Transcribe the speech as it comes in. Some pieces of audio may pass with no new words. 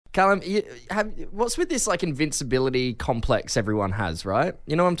Callum, what's with this like invincibility complex everyone has, right?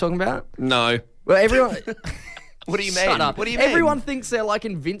 You know what I'm talking about? No. Well, everyone... What do you mean? Shut up. What do you mean? Everyone thinks they're like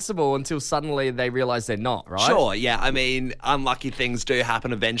invincible until suddenly they realise they're not, right? Sure, yeah. I mean, unlucky things do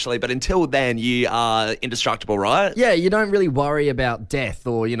happen eventually, but until then, you are indestructible, right? Yeah, you don't really worry about death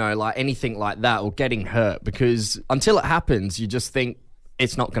or, like anything like that or getting hurt because until it happens, you just think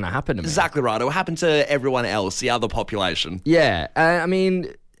it's not going to happen to me. Exactly right. It will happen to everyone else, the other population. Yeah, I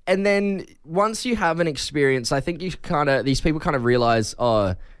mean... And then once you have an experience, I think these people kind of realise,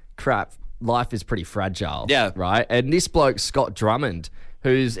 oh, crap, life is pretty fragile. Yeah. Right? And this bloke, Scott Drummond,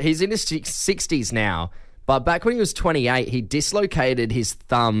 he's in his 60s now, but back when he was 28, he dislocated his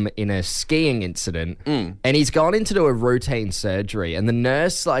thumb in a skiing incident and he's gone in to do a routine surgery. And the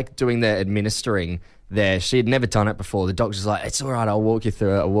nurse, like, doing the administering there, she had never done it before. The doctor's like, it's all right, I'll walk you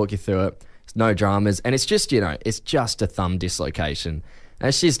through it. It's no dramas. And it's just, it's just a thumb dislocation.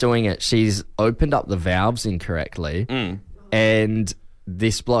 As she's doing it, she's opened up the valves incorrectly and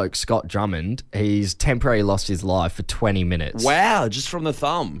this bloke, Scott Drummond, he's temporarily lost his life for 20 minutes. Wow, just from the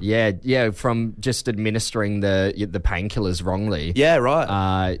thumb. Yeah, from just administering the painkillers wrongly. Yeah,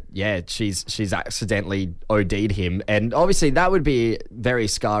 right. She's accidentally OD'd him. And obviously that would be a very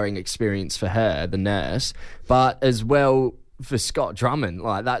scarring experience for her, the nurse, but as well for Scott Drummond.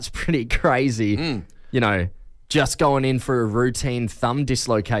 Like, that's pretty crazy, just going in for a routine thumb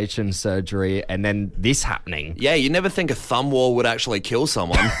dislocation surgery and then this happening. Yeah, you never think a thumb wall would actually kill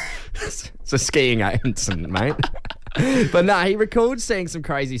someone. It's a skiing incident, mate. But no, he recalled seeing some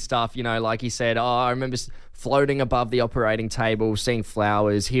crazy stuff, like he said, I remember floating above the operating table, seeing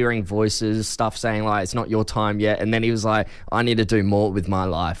flowers, hearing voices, stuff saying like, it's not your time yet. And then he was like, I need to do more with my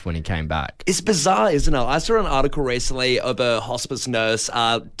life when he came back. It's bizarre, isn't it? I saw an article recently of a hospice nurse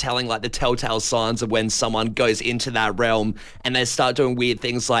telling like the telltale signs of when someone goes into that realm and they start doing weird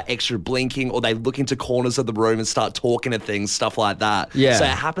things like extra blinking or they look into corners of the room and start talking to things, stuff like that. Yeah. So it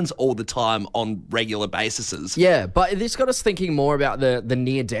happens all the time on regular bases. Yeah, but this got us thinking more about the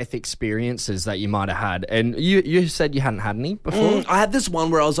near-death experiences that you might have had. And you said you hadn't had any before? I had this one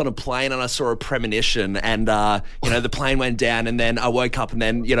where I was on a plane and I saw a premonition and, the plane went down and then I woke up and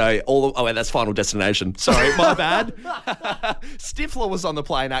then, that's Final Destination. Sorry, my bad. Stifler was on the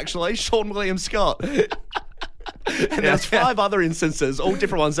plane, actually. Sean William Scott. And there's 5 other instances, all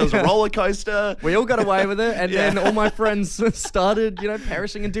different ones. There was a roller coaster. We all got away with it, and then all my friends started,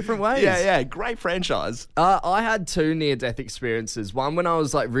 perishing in different ways. Yeah, great franchise. I had 2 near-death experiences. One when I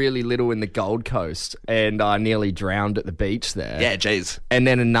was like really little in the Gold Coast, and I nearly drowned at the beach there. Yeah, geez. And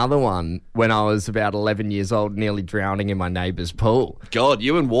then another one when I was about 11 years old, nearly drowning in my neighbour's pool. God,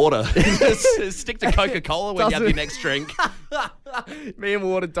 you and water. Stick to Coca-Cola when you have your next drink. Me and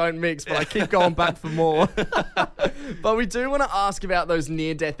water don't mix, but I keep going back for more. But we do want to ask about those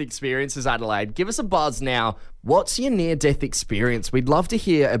near-death experiences, Adelaide. Give us a buzz now. What's your near-death experience? We'd love to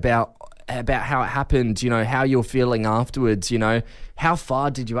hear about how it happened, how you're feeling afterwards, how far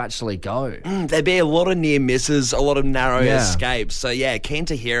did you actually go? There'd be a lot of near misses, a lot of narrow escapes. So, keen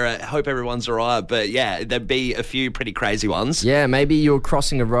to hear it. Hope everyone's all right. But, there'd be a few pretty crazy ones. Yeah, maybe you were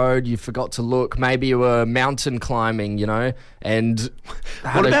crossing a road, you forgot to look. Maybe you were mountain climbing, and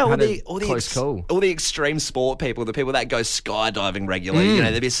what about all the extreme sport people, the people that go skydiving regularly?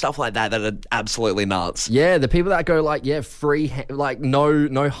 There'd be stuff like that are absolutely nuts. Yeah, the people that go free,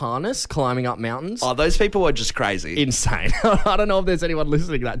 no harness climbing up mountains. Oh, those people are just crazy. Insane. I don't know if there's anyone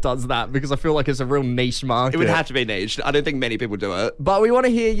listening that does that because I feel like it's a real niche market. It would have to be niche. I don't think many people do it. But we want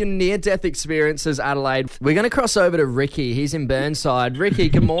to hear your near-death experiences, Adelaide. We're going to cross over to Ricky. He's in Burnside. Ricky,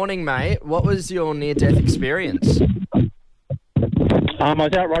 good morning, mate. What was your near-death experience? I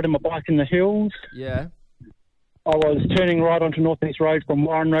was out riding my bike in the hills. Yeah. I was turning right onto North East Road from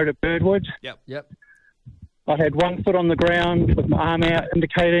Warren Road at Birdwood. Yep. I had one foot on the ground with my arm out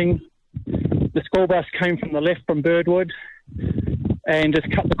indicating. The school bus came from the left from Birdwood and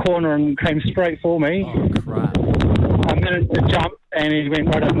just cut the corner and came straight for me. Oh, crap. I managed to jump and he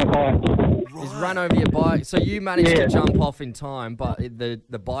went right over my bike. He's run over your bike. So you managed to jump off in time, but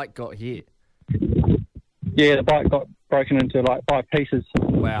the bike got hit. Yeah, the bike got broken into like 5 pieces.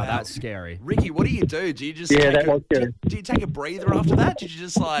 Wow, that's scary. Ricky, what do you do? Do you just that was scary. Do you take a breather after that? Did you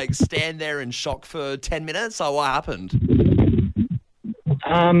just stand there in shock for 10 minutes? Or what happened?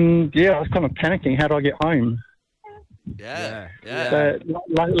 I was kind of panicking. How do I get home? Yeah. But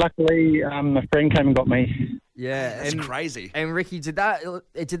luckily, a friend came and got me. Yeah, that's crazy. And Ricky, did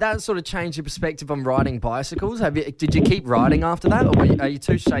that sort of change your perspective on riding bicycles? Did you keep riding after that, or are you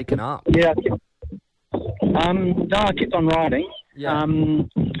too shaken up? Yeah. No, I kept on riding. Yeah.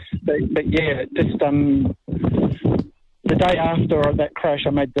 But just the day after that crash,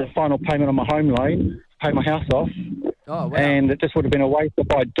 I made the final payment on my home loan, paid my house off. Oh, wow. And it just would have been a waste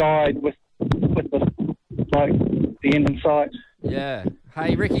if I died with the end in sight. Yeah.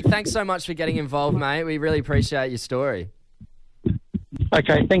 Hey, Ricky, thanks so much for getting involved, mate. We really appreciate your story.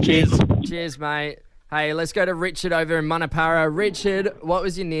 Okay, thank you. Cheers, mate. Hey, let's go to Richard over in Manapara. Richard, what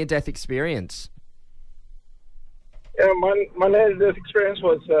was your near-death experience? Yeah, my near-death experience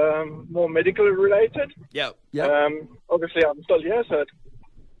was more medically related. Yep. Obviously, I'm still here, so it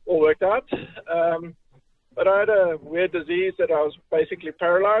all worked out. But I had a weird disease that I was basically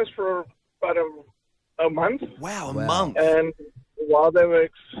paralyzed for about a month. Wow, a month. And while they were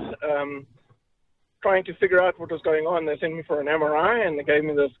trying to figure out what was going on, they sent me for an MRI, and they gave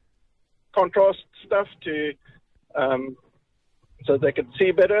me this contrast stuff to so they could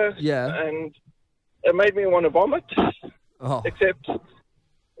see better. Yeah. And it made me want to vomit, except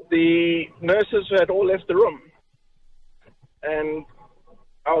the nurses had all left the room. And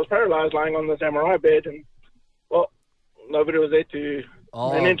I was paralyzed lying on this MRI bed, and, well, nobody was there to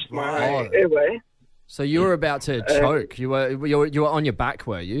manage my airway. So you were about to choke. You were on your back,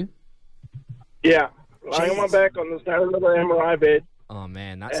 were you? Yeah, lying on my back on this narrow little MRI bed. Oh,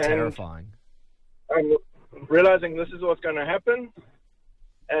 man, that's terrifying. I'm realizing this is what's going to happen.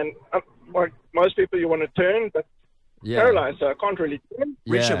 And like most people, you want to turn, but paralyzed, so I can't really turn.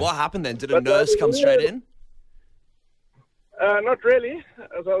 Richard, what happened then? Did a nurse come straight in? Not really.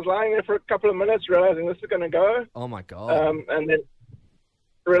 As I was lying there for a couple of minutes, realizing this is going to go. Oh, my God. And then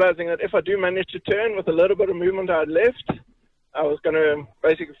realizing that if I do manage to turn with a little bit of movement I had left, I was going to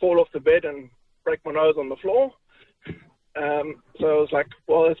basically fall off the bed and break my nose on the floor. So I was like,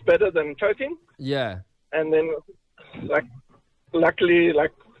 well, it's better than choking. Yeah. And then, luckily,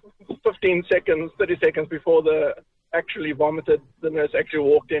 15 seconds, 30 seconds before the actually vomited, the nurse actually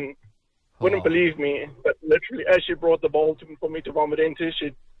walked in. Wouldn't believe me, but literally, as she brought the bowl for me to vomit into,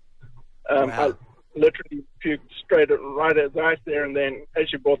 I literally puked right there and then as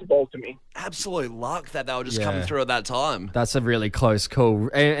she brought the bowl to me. Absolute luck that they were just coming through at that time. That's a really close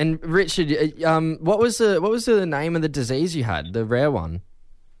call. And Richard, what was the name of the disease you had, the rare one?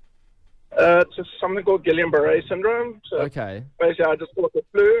 It's just something called Guillain-Barré syndrome. So basically, I just caught the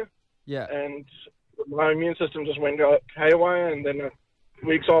flu. Yeah. And my immune system just went haywire, and then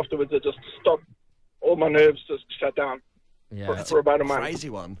weeks afterwards, it just stopped. All my nerves just shut down. Yeah. For about a month. Crazy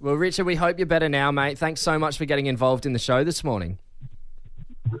one. Well, Richard, we hope you're better now, mate. Thanks so much for getting involved in the show this morning.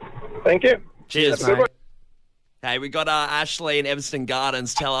 Thank you. Cheers, mate. Hey, we got Ashley in Evanston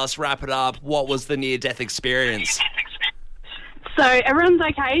Gardens. Tell us, wrap it up. What was the near-death experience? So everyone's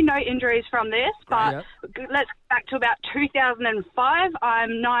okay, no injuries from this, but let's go back to about 2005.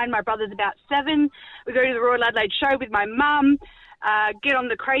 I'm 9, my brother's about 7. We go to the Royal Adelaide show with my mum, get on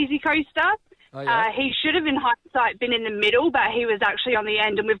the crazy coaster. He should have, in hindsight, been in the middle, but he was actually on the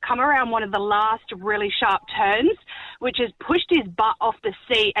end, and we've come around one of the last really sharp turns, which has pushed his butt off the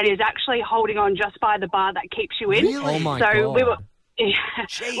seat and is actually holding on just by the bar that keeps you in. Really? Oh, my God. We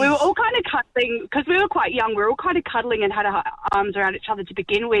were all kind of cuddling, because we were quite young, we were all kind of cuddling and had our arms around each other to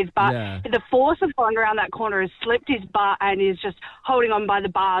begin with, but the force of going around that corner has slipped his butt and is just holding on by the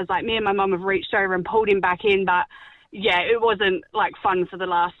bars. Like, me and my mum have reached over and pulled him back in, but yeah, it wasn't fun for the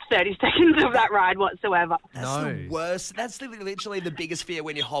last 30 seconds of that ride whatsoever. That's the worst. That's literally the biggest fear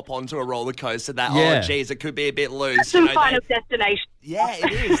when you hop onto a roller coaster. Oh, geez, it could be a bit loose. That's some Final Destination. Yeah,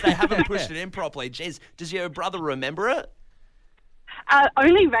 it is. They haven't pushed it in properly. Geez, does your brother remember it?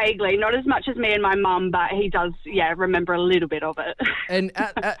 Only vaguely, not as much as me and my mum, but he does, remember a little bit of it. And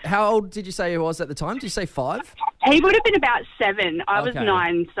how old did you say he was at the time? Did you say 5? He would have been about 7. I was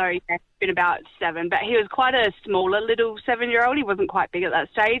 9, so he's been about 7. But he was quite a smaller little 7-year-old. He wasn't quite big at that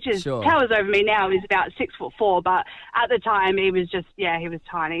stage. His towers over me now. He's about 6'4", but at the time he was just, he was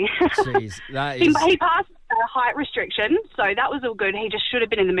tiny. Jeez, that is... He passed a height restriction, so that was all good. He just should have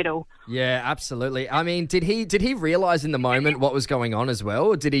been in the middle. Yeah, absolutely. I mean, did he realise in the moment what was going on as well,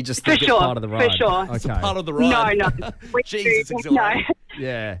 or did he just think it's part of the ride? For sure. Okay. It's part of the ride. No. Jeez, it's exhilarating. No.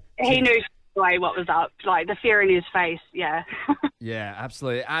 Yeah. He knew what was up, the fear in his face, yeah. Yeah,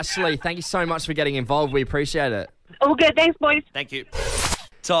 absolutely. Ashley, thank you so much for getting involved. We appreciate it. All good. Thanks, boys. Thank you.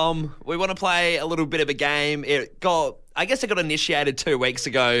 Tom, we want to play a little bit of a game. I guess it got initiated 2 weeks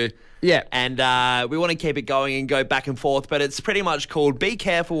ago. Yeah. And we want to keep it going and go back and forth, but it's pretty much called Be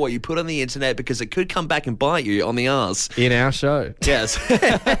Careful What You Put on the Internet, because it could come back and bite you on the arse. In our show. Yes.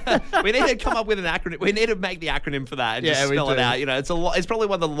 We need to come up with an acronym. We need to make the acronym for that and just spell it out. You know, it's probably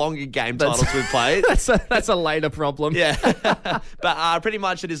one of the longer game titles we've played. That's a later problem. Yeah. But pretty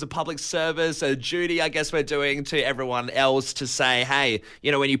much it is a public service, a duty I guess we're doing to everyone else to say, hey,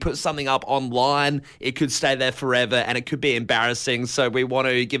 when you put something up online, it could stay there forever and it could be embarrassing. So we want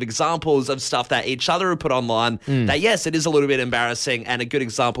to give examples of stuff that each other have put online that, yes, it is a little bit embarrassing and a good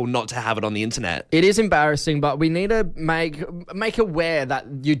example not to have it on the internet. It is embarrassing, but we need to make aware that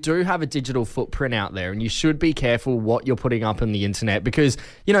you do have a digital footprint out there and you should be careful what you're putting up on the internet because,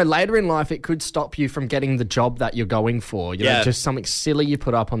 you know, later in life it could stop you from getting the job that you're going for. You know, just something silly you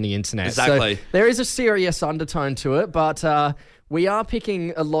put up on the internet. Exactly. So there is a serious undertone to it, but we are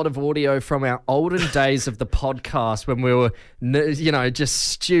picking a lot of audio from our olden days of the podcast when we were, you know, just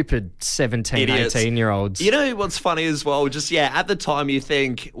stupid 17, Idiots. 18-year-olds. You know what's funny as well? Just, at the time you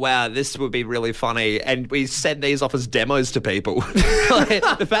think, wow, this would be really funny. And we send these off as demos to people. Like,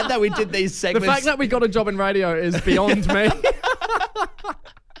 the fact that we did these segments. The fact that we got a job in radio is beyond me.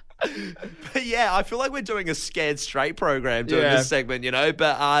 But I feel like we're doing a Scared Straight program doing this segment, you know.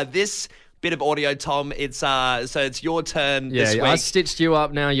 But this bit of audio, Tom, it's so it's your turn this week. I stitched you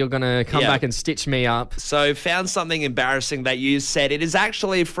up. Now you're going to come back and stitch me up. So found something embarrassing that you said. It is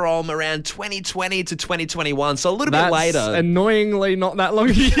actually from around 2020 to 2021, so a little bit later. Annoyingly not that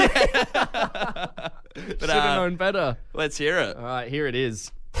long ago. But, should have known better. Let's hear it. All right, here it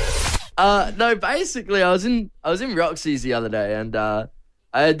is. No, basically, I was in Roxy's the other day, and I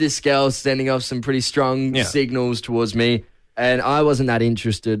had this girl sending off some pretty strong signals towards me. And I wasn't that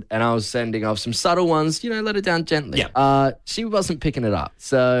interested, and I was sending off some subtle ones, you know, let her down gently. Yeah. She wasn't picking it up.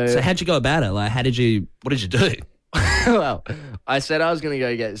 So how'd you go about it? Like, what did you do? Well, I said I was going to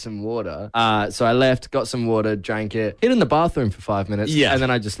go get some water. So I left, got some water, drank it, hid in the bathroom for 5 minutes, and then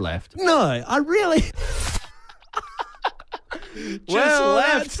I just left. No, I really...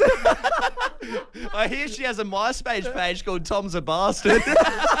 left. I hear she has a MySpace page called Tom's a Bastard.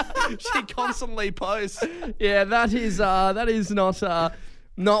 She constantly posts. Yeah, that is not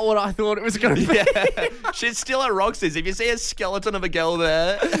what I thought it was going to be. Yeah. She's still at Roxy's. If you see a skeleton of a girl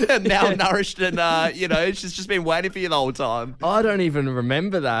there, malnourished and, you know, she's just been waiting for you the whole time. I don't even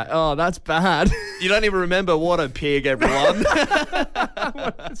remember that. Oh, that's bad. You don't even remember? What a pig, everyone.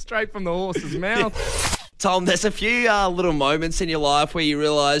 Straight from the horse's mouth. Tom, there's a few little moments in your life where you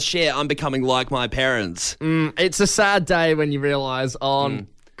realise, shit, I'm becoming like my parents. It's a sad day when you realise,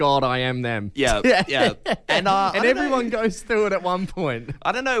 God, I am them. Yeah. And everyone goes through it at one point.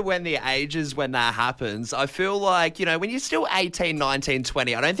 I don't know when the age is when that happens. I feel like, you know, when you're still 18, 19,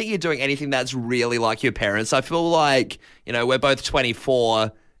 20, I don't think you're doing anything that's really like your parents. I feel like, you know, we're both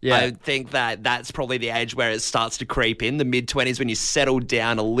 24. Yeah. I think that that's probably the age where it starts to creep in, the mid-20s when you settle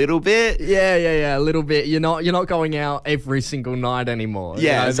down a little bit. Yeah, a little bit. You're not going out every single night anymore. Yeah,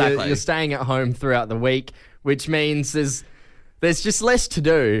 you know, exactly. You're staying at home throughout the week, which means there's just less to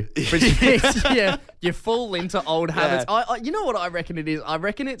do, which means you fall into old habits. I you know what I reckon it is? I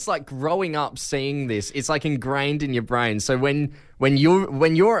reckon it's like growing up seeing this. It's like ingrained in your brain. So when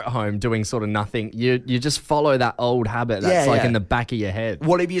you're at home doing sort of nothing, you just follow that old habit that's in the back of your head.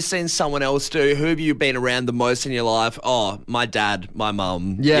 What have you seen someone else do? Who have you been around the most in your life? Oh, my dad, my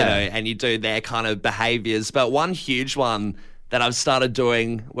mum. Yeah. You know, and you do their kind of behaviours. But one huge one that I've started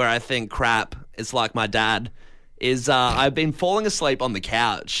doing where I think, crap, it's like my dad, is I've been falling asleep on the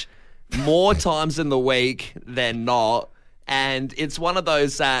couch more times in the week than not. And it's one of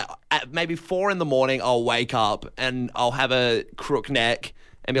those that at maybe 4 a.m, I'll wake up and I'll have a crook neck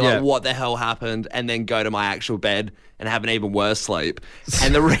and be like, what the hell happened? And then go to my actual bed and have an even worse sleep.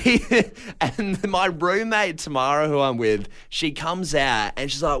 And and my roommate, Tamara, who I'm with, she comes out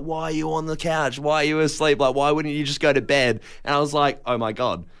and she's like, why are you on the couch? Why are you asleep? Like, why wouldn't you just go to bed? And I was like, oh my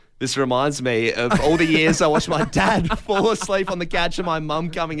God. This reminds me of all the years I watched my dad fall asleep on the couch and my mum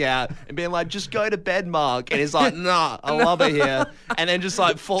coming out and being like, just go to bed, Mark. And he's like, nah, I love it here. And then just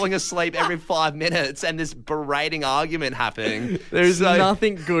like falling asleep every 5 minutes and this berating argument happening. There's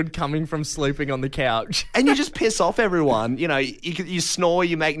nothing good coming from sleeping on the couch. And you just piss off everyone. You know, you snore,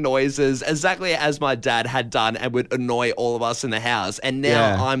 you make noises, exactly as my dad had done and would annoy all of us in the house. And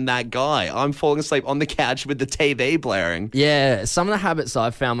now I'm that guy. I'm falling asleep on the couch with the TV blaring. Yeah, some of the habits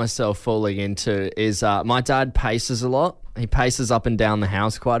I've found myself falling into is my dad paces a lot. He paces up and down the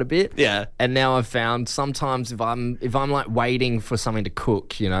house quite a bit. Yeah. And now I've found sometimes if I'm like waiting for something to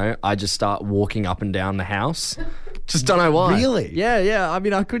cook, you know, I just start walking up and down the house. Just don't know why. Really? Yeah. I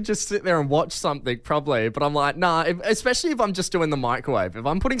mean, I could just sit there and watch something probably, but I'm like, nah, especially if I'm just doing the microwave. If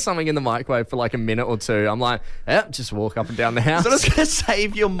I'm putting something in the microwave for like a minute or two, I'm like, just walk up and down the house. So I was going to say,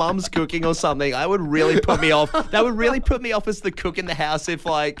 if your mum's cooking or something, I would really put me off. That would really put me off as the cook in the house if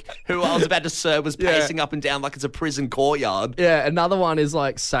like who I was about to serve was pacing up and down like it's a prison courtyard. Yeah, another one is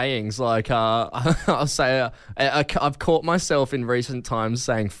like sayings. Like I'll say, I've caught myself in recent times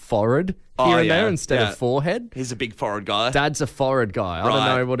saying "forward." here and there instead of forehead. He's a big forehead guy. Dad's a forehead guy. I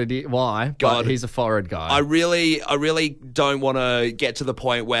don't know what it is, why, but he's a forehead guy. I really don't want to get to the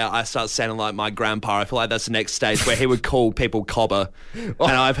point where I start sounding like my grandpa. I feel like that's the next stage where he would call people cobber. And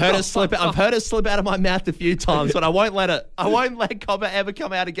I've heard it slip out of my mouth a few times, but I won't let cobber ever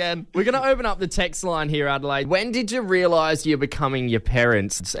come out again. We're going to open up the text line here, Adelaide. When did you realise you're becoming your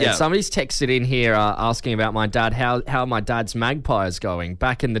parents? And somebody's texted in here asking about my dad, how my dad's magpie is going.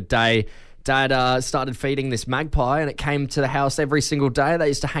 Back in the day, Dad started feeding this magpie, and it came to the house every single day. They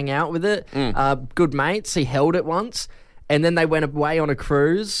used to hang out with it. Good mates. He held it once. And then they went away on a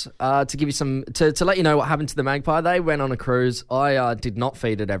cruise to give you some to let you know what happened to the magpie. They went on a cruise. I did not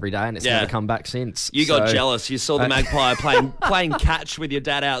feed it every day, and it's never come back since. You got jealous. You saw the magpie playing catch with your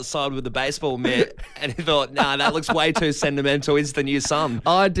dad outside with the baseball mitt, and he thought, "Nah, that looks way too sentimental. He's the new son."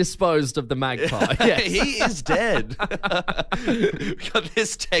 I disposed of the magpie. Yes. He is dead. We got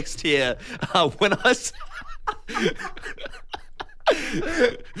this text here. When I.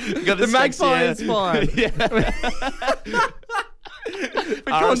 The magpie is fine.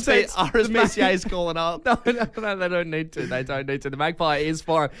 RSPCA is calling up. No, they don't need to. They don't need to. The magpie is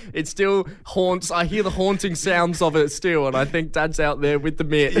fine. It still haunts. I hear the haunting sounds of it still, and I think Dad's out there with the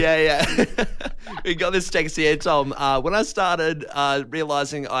mitt. Yeah. We got this text here, Tom. When I started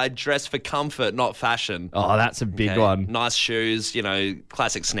realising I dress for comfort, not fashion. Oh, that's a big one. Nice shoes,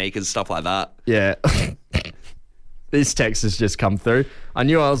 classic sneakers, stuff like that. Yeah. This text has just come through. I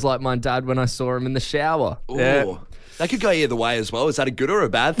knew I was like my dad when I saw him in the shower. Ooh. Yeah. That could go either way as well. Is that a good or a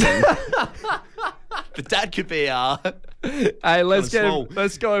bad thing? But dad could be Hey, let's go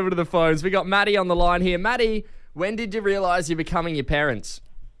over to the phones. We got Maddie on the line here. Maddie, when did you realise you're becoming your parents?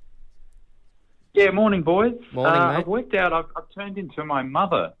 Yeah, morning, boys. Morning, mate. I've worked out I've turned into my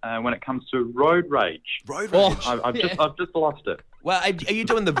mother when it comes to road rage. Road rage? I've just lost it. Well, are you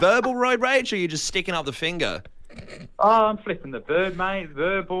doing the verbal road rage, or are you just sticking up the finger? Oh, I'm flipping the bird, mate.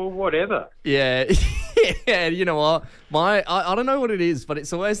 Verbal, whatever. Yeah. Yeah, you know what? I don't know what it is, but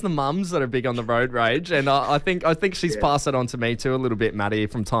it's always the mums that are big on the road rage, and I think she's passed it on to me too a little bit, Maddie,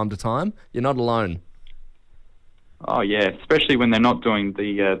 from time to time. You're not alone. Oh, yeah, especially when they're not doing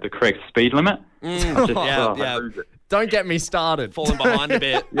the correct speed limit. Don't get me started. Falling behind a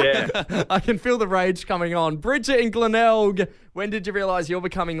bit. Yeah. I can feel the rage coming on. Bridget in Glenelg, when did you realise you're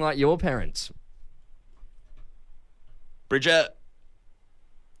becoming like your parents? Bridget.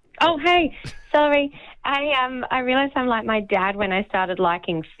 Oh, hey. Sorry. I realised I'm like my dad when I started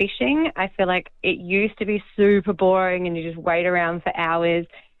liking fishing. I feel like it used to be super boring and you just wait around for hours.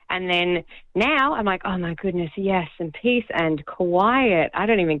 And then now I'm like, oh, my goodness, yes, and peace and quiet. I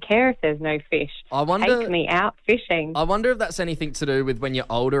don't even care if there's no fish. Take me out fishing. I wonder if that's anything to do with when you're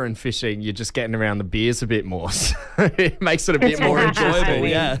older and fishing, you're just getting around the beers a bit more. So it makes it a bit more enjoyable.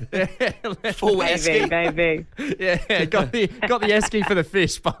 Yeah. Full esky. Maybe. Yeah, got the esky for the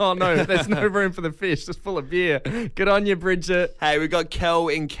fish, but oh no, there's no room for the fish. Just full of beer. Good on you, Bridget. Hey, we've got Kel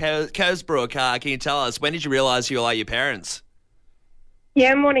in Kersbrook. Can you tell us, when did you realise you were like your parents?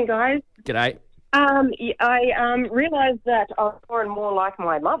 Yeah, morning, guys. G'day. I realised that I'm more and more like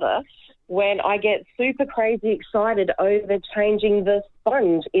my mother when I get super crazy excited over changing the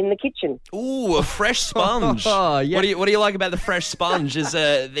sponge in the kitchen. Ooh, a fresh sponge. Oh, yeah. What do you like about the fresh sponge? Is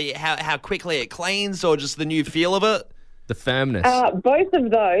how quickly it cleans, or just the new feel of it? The firmness. Both of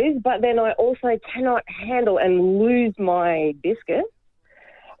those, but then I also cannot handle and lose my biscuits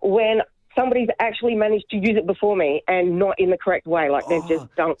when somebody's actually managed to use it before me and not in the correct way. Like they've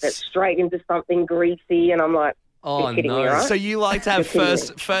just dumped it straight into something greasy, and I'm like, you're kidding me, right? So you like to have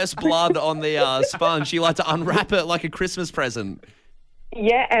first blood on the sponge. You like to unwrap it like a Christmas present.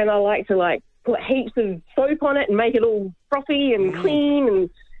 Yeah, and I like to put heaps of soap on it and make it all frothy and clean. And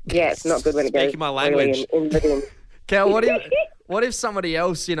yeah, it's not good when it goes. Speaking my language. Really in the bin. Cal, what if somebody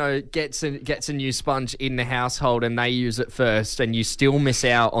else, gets a new sponge in the household and they use it first, and you still miss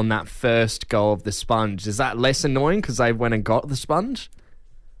out on that first go of the sponge? Is that less annoying because they went and got the sponge?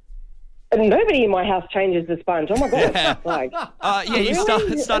 And nobody in my house changes the sponge. Oh my god! You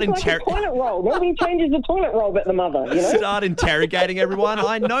start like toilet roll. Nobody changes the toilet roll but the mother. Start interrogating everyone.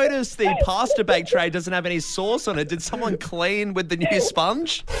 I noticed the pasta bake tray doesn't have any sauce on it. Did someone clean with the new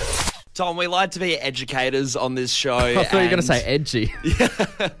sponge? Tom, we like to be educators on this show. I thought you were going to say edgy.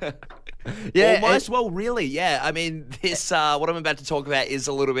 Yeah, almost. Well, really, yeah. I mean, this what I'm about to talk about is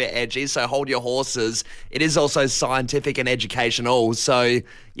a little bit edgy, so hold your horses. It is also scientific and educational, so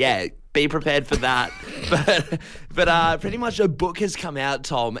yeah, be prepared for that. But pretty much a book has come out,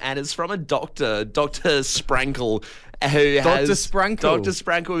 Tom, and it's from a doctor, Dr. Sprankle. who has Dr. Sprankle. Dr.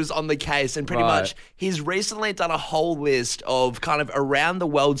 Sprankle is on the case, and pretty much he's recently done a whole list of kind of around the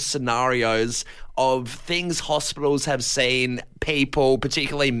world scenarios of things hospitals have seen people,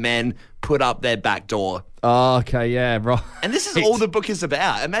 particularly men, put up their back door. Oh, okay, yeah, right. And this is all the book is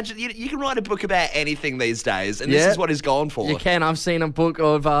about. Imagine, you can write a book about anything these days, and this is what he's gone for. You can. I've seen a book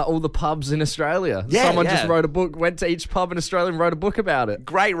of all the pubs in Australia. Yeah, Someone just wrote a book, went to each pub in Australia and wrote a book about it.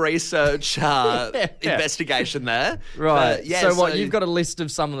 Great research investigation there. Right. But, yeah, so what, you've got a list of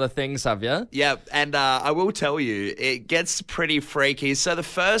some of the things, have you? Yeah, and I will tell you, it gets pretty freaky. So the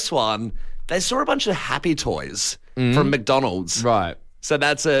first one, they saw a bunch of Happy Toys from McDonald's. Right. So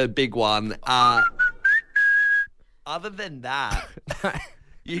that's a big one. Other than that,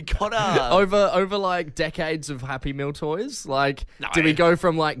 you gotta over like decades of Happy Meal toys. Like, did we go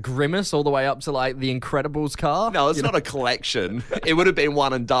from like Grimace all the way up to like the Incredibles car? No, it's not a collection. It would have been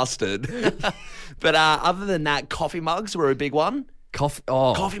one and dusted. But other than that, coffee mugs were a big one.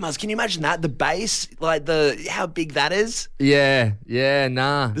 Coffee mugs. Can you imagine that? The base, like how big that is? Yeah,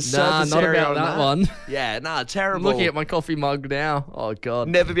 nah. The surface not area about on that one. Yeah, terrible. I'm looking at my coffee mug now. Oh, God.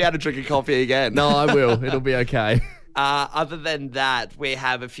 Never be able to drink a coffee again. No, I will. It'll be okay. Other than that, we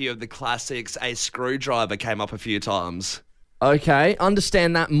have a few of the classics. A screwdriver came up a few times. Okay,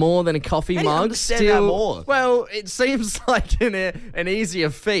 understand that more than a coffee How do you mug. understand that more? Well, it seems like an easier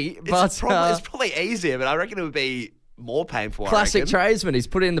feat, but It's probably easier, but I reckon it would be more painful. Classic tradesman. He's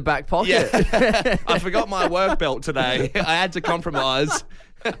put it in the back pocket. Yeah. I forgot my work belt today. I had to compromise.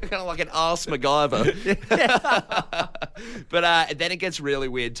 Kind of like an arse MacGyver. But then it gets really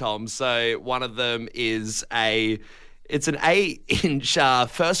weird, Tom. So one of them is it's an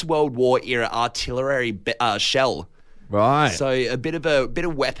 8-inch First World War era artillery shell. Right. So a bit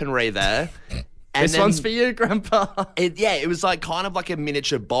of weaponry there. And this one's for you, Grandpa. It was like kind of like a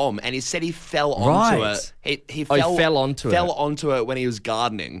miniature bomb, and he said he fell onto it. He fell onto it when he was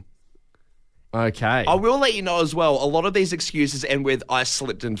gardening. Okay. I will let you know as well, a lot of these excuses end with I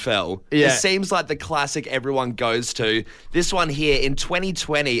slipped and fell. Yeah. It seems like the classic everyone goes to. This one here, in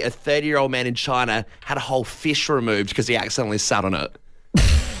 2020, a 30-year-old man in China had a whole fish removed because he accidentally sat on it.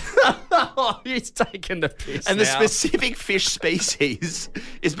 He's taking the piss And now. the specific fish species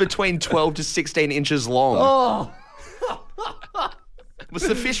is between 12 to 16 inches long. Oh. Was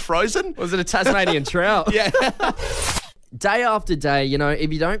the fish frozen? Was it a Tasmanian trout? Yeah. Day after day,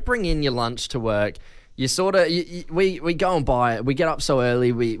 if you don't bring in your lunch to work, you sort of, we go and buy it. We get up so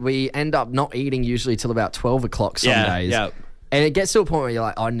early, we end up not eating usually till about 12 o'clock some days. Yeah. And it gets to a point where you're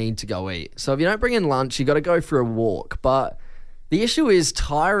like, I need to go eat. So if you don't bring in lunch, you got to go for a walk. But the issue is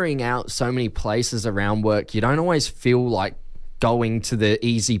tiring out so many places around work. You don't always feel like going to the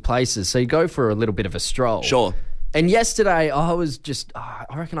easy places. So you go for a little bit of a stroll. Sure. And yesterday, I was just, I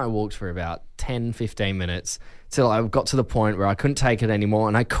reckon I walked for about 10, 15 minutes till I got to the point where I couldn't take it anymore,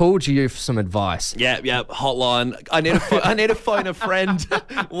 and I called you for some advice. Yeah, hotline. I need to phone a friend.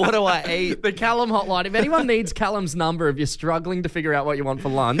 What do I eat? The Callum hotline. If anyone needs Callum's number, if you're struggling to figure out what you want for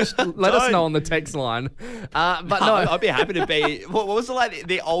lunch, let us know on the text line. But no, I'd be happy to be. What was it like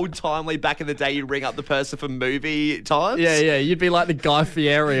the old timely back in the day? You ring up the person for movie times. Yeah. You'd be like the Guy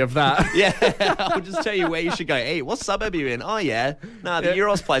Fieri of that. Yeah, I'll just tell you where you should go eat. What suburb are you in? Oh yeah, the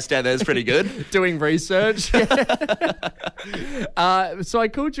Euros place down there is pretty good. Doing research. So I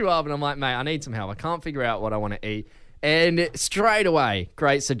called you up and I'm like, mate, I need some help. I can't figure out what I want to eat. And straight away,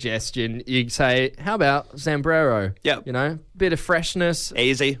 great suggestion. You say, how about Zambrero? Yeah. Bit of freshness.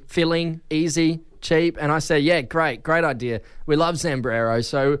 Easy. Filling, easy, cheap. And I said, yeah, great idea. We love Zambrero.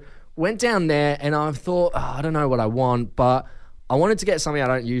 So went down there and I thought, I don't know what I want, but I wanted to get something I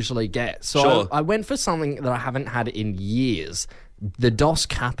don't usually get. So Sure. I went for something that I haven't had in years. The Dos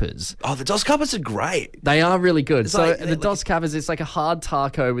Capas. Oh, the Dos Capas are great. They are really good. It's So like- the Dos Capas, it's like a hard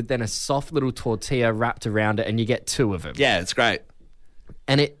taco with then a soft little tortilla wrapped around it, and you get two of them. Yeah, it's great.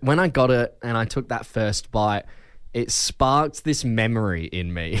 And when I got it and I took that first bite, it sparked this memory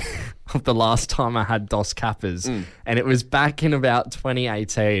in me of the last time I had Dos Capas. And it was back in about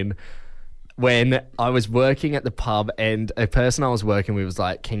 2018 when I was working at the pub, and a person I was working with was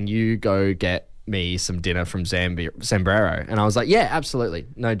like, can you go get me some dinner from Zambrero? And I was like, yeah, absolutely.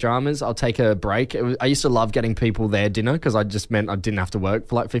 No dramas. I'll take a break. I used to love getting people their dinner because I just meant I didn't have to work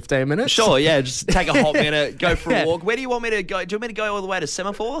for like 15 minutes. Sure, yeah, just take a hot minute, go for a walk. Where do you want me to go? Do you want me to go all the way to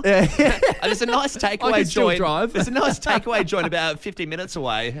Semaphore? There's a nice I takeaway can still joint. drive. There's a nice takeaway joint about 50 minutes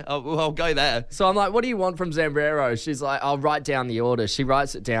away. I'll go there. So I'm like, what do you want from Zambrero? She's like, I'll write down the order. She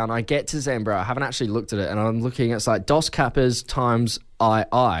writes it down. I get to Zambrero. I haven't actually looked at it, and I'm looking. It's like Dos Capas times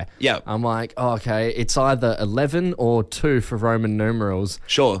II. Yeah. I'm like, oh, okay, it's either 11 or 2 for Roman numerals.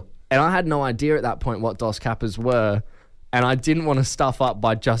 Sure. And I had no idea at that point what Dos Capas were. and I didn't want to stuff up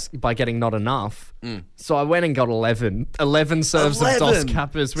by getting not enough. So I went and got 11 serves of Dos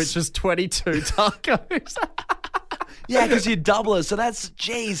Capas, which was 22 tacos. Yeah, because you double it. So that's,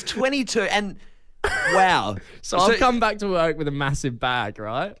 22. And wow. So I've come back to work with a massive bag,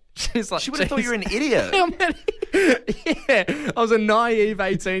 right? She's like, she would have thought you were an idiot. Yeah, I was a naive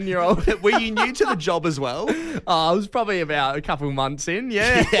 18-year-old. Were you new to the job as well? I was probably about a couple months in,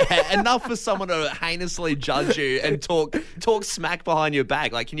 yeah. Enough for someone to heinously judge you and talk smack behind your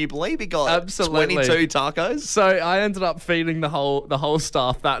back. Like, can you believe he got 22 tacos? So I ended up feeding the whole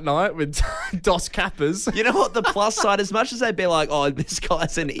staff that night with Dos Capas. You know what? The plus side, as much as they'd be like, oh, this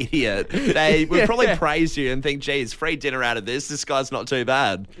guy's an idiot, they would probably praise you and think, geez, free dinner out of this. This guy's not too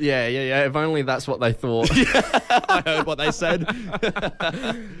bad. Yeah. If only that's what they thought. I heard what they said.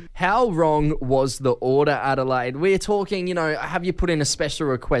 How wrong was the order, Adelaide? We're talking, have you put in a special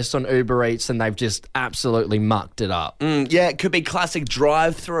request on Uber Eats and they've just absolutely mucked it up? Yeah, it could be classic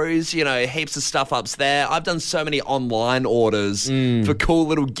drive-thrus, heaps of stuff ups there. I've done so many online orders for cool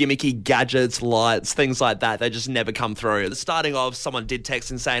little gimmicky gadgets, lights, things like that. They just never come through. Starting off, someone did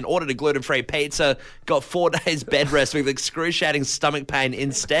text and saying, ordered a gluten-free pizza, got 4 days bed rest with excruciating stomach pain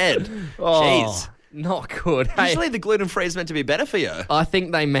instead. Jeez. Not good. Usually the gluten-free is meant to be better for you. I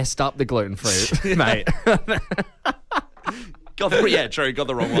think they messed up the gluten-free, mate. Got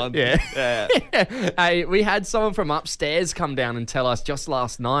the wrong one. Yeah. Hey, we had someone from upstairs come down and tell us just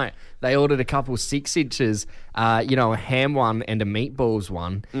last night they ordered a couple 6 inches, a ham one and a meatballs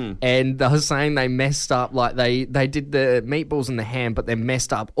one. And they were saying they messed up, like they did the meatballs and the ham, but they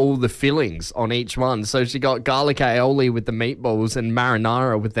messed up all the fillings on each one. So she got garlic aioli with the meatballs and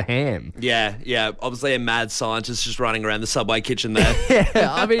marinara with the ham. Yeah. Obviously a mad scientist just running around the Subway kitchen there.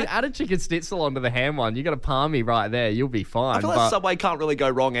 Yeah, I mean, add a chicken schnitzel onto the ham one. You got a palmy right there. You'll be fine. I feel like Subway can't really go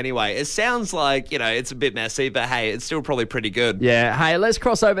wrong anyway. It sounds like, it's a bit messy, but hey, it's still probably pretty good. Yeah. Hey, let's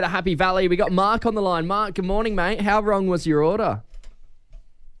cross over to Happy Valley. We got Mark on the line. Mark, good morning, mate. How wrong was your order?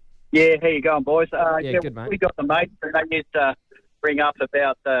 Yeah, how you going, boys? Good, mate. We got the mates, and they used to bring up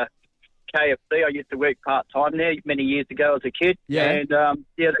about the KFC. I used to work part-time there many years ago as a kid. Yeah. And,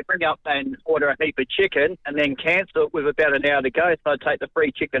 they bring up and order a heap of chicken and then cancel it with about an hour to go. So I'd take the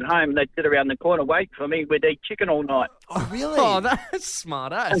free chicken home and they'd sit around the corner waiting for me. We'd eat chicken all night. Oh, really? Oh, that's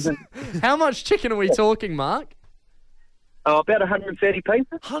smart ass. How much chicken are we talking, Mark? Oh, about 130 pieces.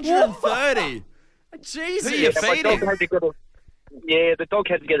 130? Jesus. Who are you feeding? The dog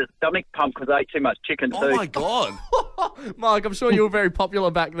had to get his stomach pumped because I ate too much chicken too. Oh, my God. Mark, I'm sure you were very popular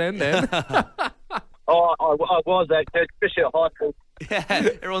back then. Oh, I was, especially at high school. Yeah,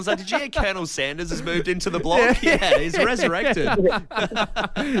 everyone's like, did you hear Colonel Sanders has moved into the block? Yeah, he's resurrected.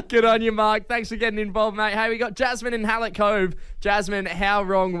 Good on you, Mark. Thanks for getting involved, mate. Hey, we got Jasmine in Hallett Cove. Jasmine, how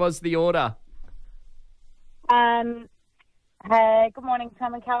wrong was the order? Hey, good morning,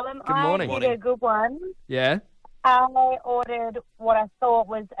 Tom and Callum. Good morning. I did a good one. Yeah? I ordered what I thought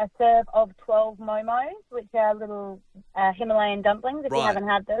was a serve of 12 momos, which are little Himalayan dumplings, if you haven't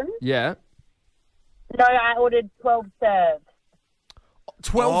had them. Yeah. No, I ordered 12 serves.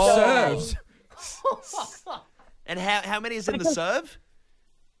 12 serves? And how many is in the serve?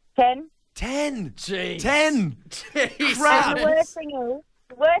 10. 10? Jeez. 10? Jeez. Crap. And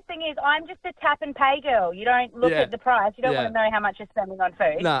the worst thing is, I'm just a tap and pay girl. You don't look at the price. You don't want to know how much you're spending on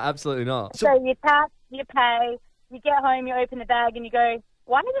food. No, absolutely not. So you tap, you pay, you get home, you open the bag, and you go,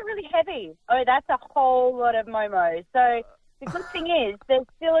 why is it really heavy? Oh, that's a whole lot of momos. So the good thing is there's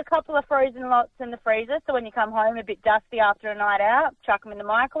still a couple of frozen lots in the freezer, so when you come home a bit dusty after a night out, chuck them in the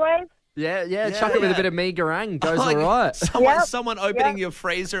microwave. Yeah, chuck it with a bit of mee goreng. Goes all right. Someone opening your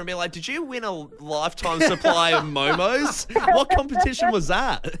freezer and be like, did you win a lifetime supply of momos? What competition was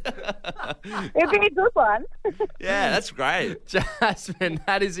that? It'd be a good one. Yeah, that's great. Jasmine,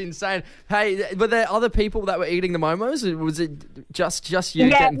 that is insane. Hey, were there other people that were eating the momos? Or was it just you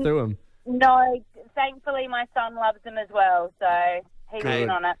getting through them? No, thankfully my son loves them as well, so he's in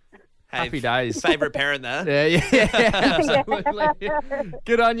on it. Hey, happy days. Favourite parent there. Yeah, absolutely.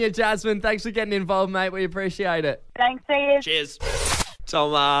 Good on you, Jasmine. Thanks for getting involved, mate. We appreciate it. Thanks, see you. Cheers.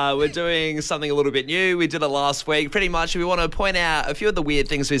 Tom, we're doing something a little bit new. We did it last week. Pretty much, we want to point out a few of the weird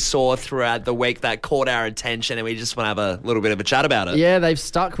things we saw throughout the week that caught our attention, and we just want to have a little bit of a chat about it. Yeah, they've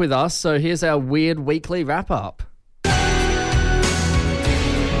stuck with us, so here's our weird weekly wrap-up.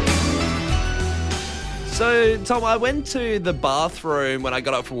 So, Tom, I went to the bathroom when I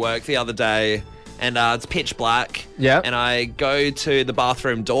got up from work the other day, and it's pitch black. Yeah. And I go to the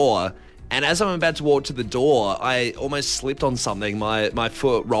bathroom door, and as I'm about to walk to the door, I almost slipped on something. My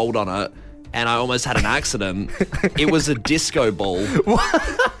foot rolled on it, and I almost had an accident. It was a disco ball.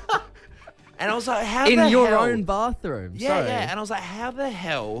 And I was like, how In the your hell? own bathroom. Yeah, Sorry. yeah. And I was like, how the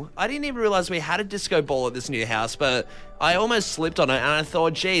hell? I didn't even realize we had a disco ball at this new house, but I almost slipped on it. And I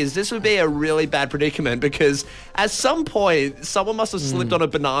thought, geez, this would be a really bad predicament because at some point, someone must have slipped on a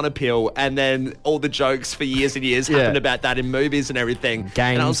banana peel and then all the jokes for years and years happened about that in movies and everything.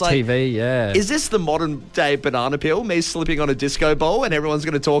 Games, and I was like, TV, yeah. Is this the modern day banana peel? Me slipping on a disco ball and everyone's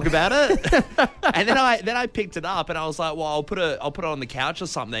going to talk about it? And then I picked it up and I was like, well, I'll put it on the couch or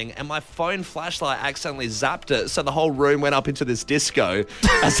something. And my phone flashlight accidentally zapped it, so the whole room went up into this disco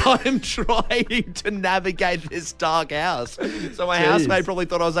as I'm trying to navigate this dark house. So my housemate probably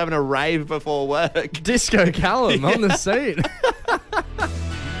thought I was having a rave before work. Disco Callum on the scene.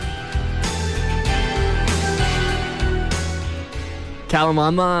 Callum,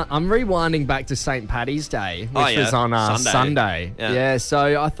 I'm rewinding back to St. Paddy's Day, which was on Sunday. Yeah,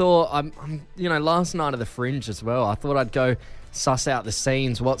 so I thought I'm last night of the Fringe as well. I thought I'd go suss out the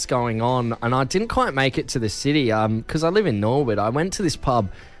scenes, what's going on, and I didn't quite make it to the city because I live in Norwood. I went to this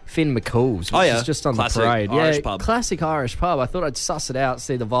pub, Finn McCool's, which is just on classic the parade. Irish pub. Classic Irish pub. I thought I'd suss it out,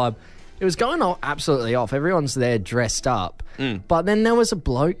 see the vibe. It was going on absolutely off. Everyone's there dressed up, but then there was a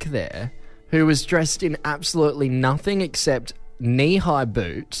bloke there who was dressed in absolutely nothing except knee-high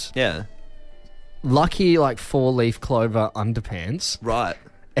boots. Yeah. Lucky, like, 4-leaf clover underpants. Right.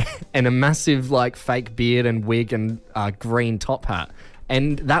 And a massive, like, fake beard and wig and green top hat.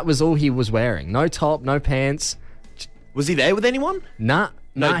 And that was all he was wearing. No top, no pants. Was he there with anyone? Nah.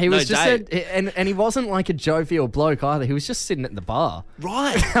 No, he was no just date. and he wasn't like a jovial bloke either. He was just sitting at the bar.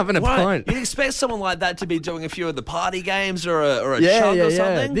 Right. Having a pint. You'd expect someone like that to be doing a few of the party games or a chug or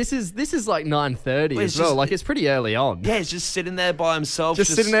something. This is like 9:30 as well. Like, it's pretty early on. Yeah, he's just sitting there by himself.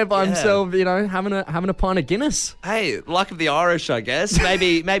 Just sitting there by himself, having a pint of Guinness. Hey, luck of the Irish, I guess.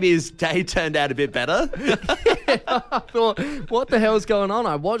 Maybe his day turned out a bit better. I thought, what the hell's going on?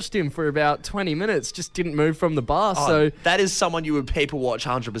 I watched him for about 20 minutes, just didn't move from the bar. So that is someone you would people watch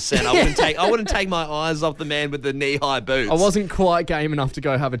 100%. I wouldn't take my eyes off the man with the knee-high boots. I wasn't quite game enough to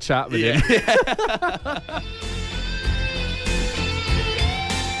go have a chat with him.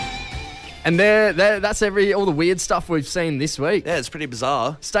 And that's all the weird stuff we've seen this week. Yeah, it's pretty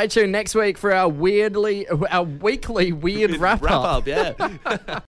bizarre. Stay tuned next week for our weekly weird wrap up. Yeah.